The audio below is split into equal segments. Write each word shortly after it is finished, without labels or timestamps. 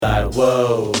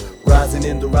Whoa. Rising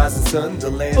in the rising sun, the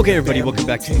land. Okay, everybody, welcome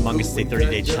back to the Manga Stay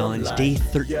 30-Day Challenge, day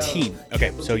 13.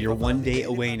 Okay, so you're 1 day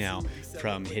away now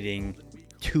from hitting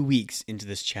 2 weeks into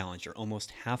this challenge. You're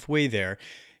almost halfway there,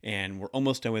 and we're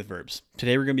almost done with verbs.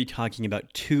 Today, we're going to be talking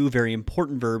about two very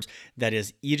important verbs, that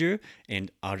is, iru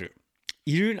and aru.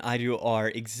 Iru and aru are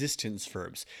existence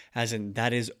verbs, as in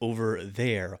that is over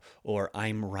there, or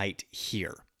I'm right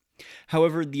here.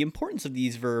 However, the importance of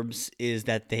these verbs is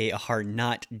that they are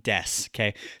not des,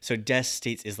 okay? So des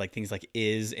states is like things like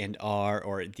is and are,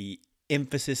 or the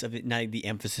emphasis of it, not the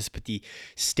emphasis, but the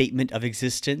statement of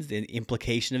existence, the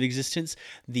implication of existence,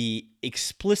 the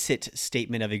explicit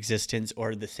statement of existence,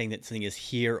 or the saying that something is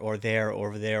here or there or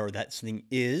over there, or that something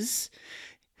is.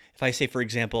 If I say, for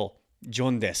example,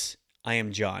 John desu, I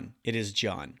am John, it is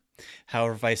John.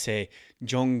 However, if I say,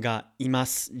 John ga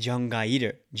imasu, John ga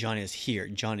iru, John is here,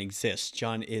 John exists,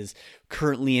 John is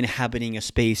currently inhabiting a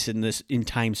space in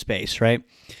time-space, right?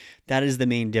 That is the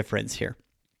main difference here.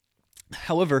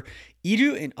 However,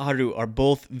 iru and aru are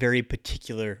both very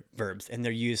particular verbs, and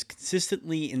they're used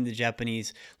consistently in the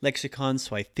Japanese lexicon,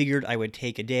 so I figured I would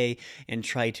take a day and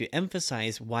try to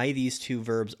emphasize why these two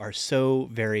verbs are so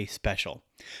very special.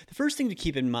 The first thing to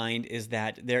keep in mind is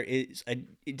that there is a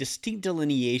distinct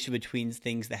delineation between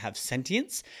things that have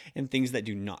sentience and things that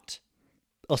do not.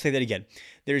 I'll say that again.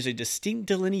 There's a distinct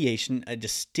delineation, a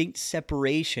distinct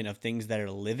separation of things that are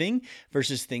living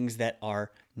versus things that are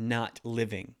not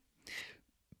living.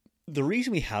 The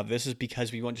reason we have this is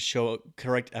because we want to show a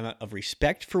correct amount of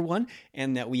respect for one,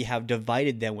 and that we have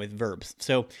divided them with verbs.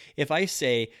 So if I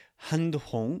say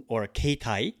handphone or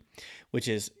keitai, which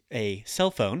is a cell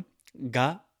phone,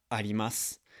 ga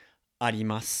arimasu,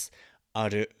 arimasu,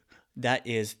 aru, that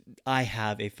is, I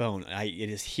have a phone, it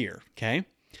is here, okay?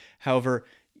 However,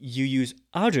 you use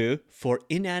aru for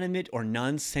inanimate or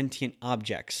non-sentient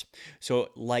objects. So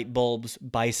light bulbs,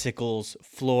 bicycles,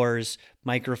 floors,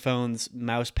 microphones,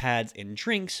 mouse pads, and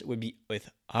drinks would be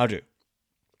with aru.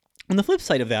 On the flip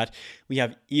side of that, we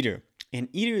have iru.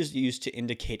 And iru is used to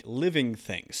indicate living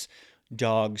things.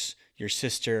 Dogs, your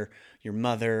sister, your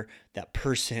mother, that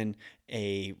person,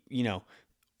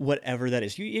 whatever that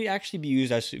is. It actually be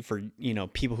used as for,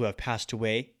 people who have passed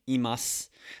away. Imasu,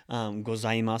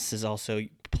 gozaimasu is also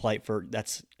polite for,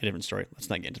 that's a different story. Let's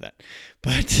not get into that.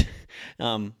 But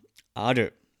aru.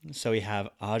 So we have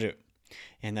aru.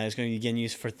 And that is going to be again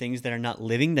used for things that are not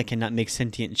living, that cannot make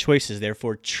sentient choices.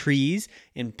 Therefore, trees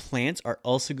and plants are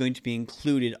also going to be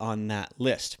included on that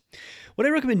list. What I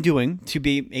recommend doing to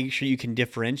make sure you can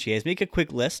differentiate is make a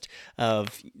quick list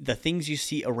of the things you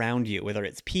see around you, whether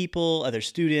it's people, other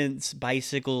students,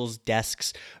 bicycles,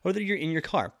 desks, or whether you're in your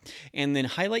car. And then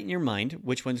highlight in your mind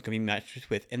which one's going to be matched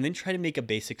with, and then try to make a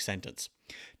basic sentence.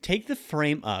 Take the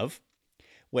frame of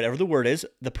whatever the word is,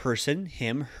 the person,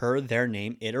 him, her, their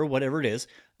name, it, or whatever it is,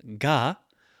 ga,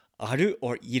 aru,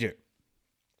 or iru.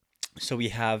 So we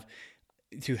have,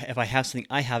 if I have something,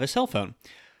 I have a cell phone.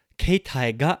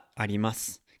 Keitai ga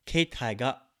arimasu. Keitai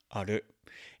ga aru.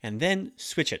 And then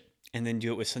switch it, and then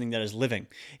do it with something that is living.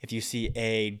 If you see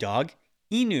a dog,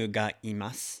 inu ga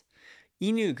imasu.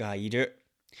 Inu ga iru.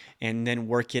 And then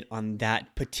work it on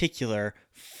that particular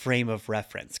frame of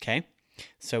reference, okay?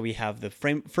 So we have the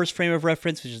first frame of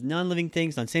reference, which is non-living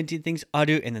things, non-sentient things,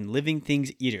 aru, and then living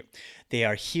things, iru. They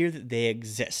are here, that they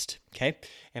exist, okay?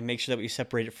 And make sure that we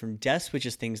separate it from des, which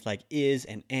is things like is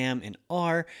and am and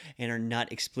are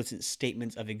not explicit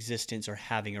statements of existence or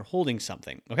having or holding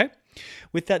something, okay?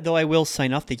 With that, though, I will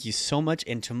sign off. Thank you so much.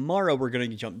 And tomorrow, we're going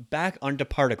to jump back onto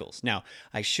particles. Now,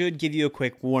 I should give you a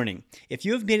quick warning. If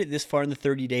you have made it this far in the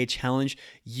 30-day challenge,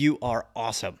 you are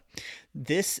awesome.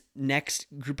 This next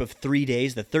group of 3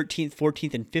 days, the 13th,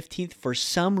 14th, and 15th, for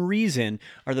some reason,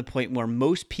 are the point where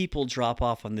most people drop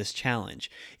off on this challenge.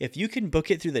 If you can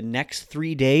book it through the next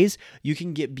 3 days, you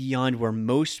can get beyond where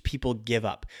most people give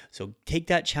up. So take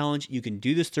that challenge. You can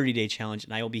do this 30-day challenge,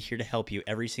 and I will be here to help you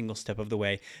every single step of the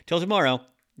way. Till tomorrow,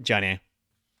 Johnny.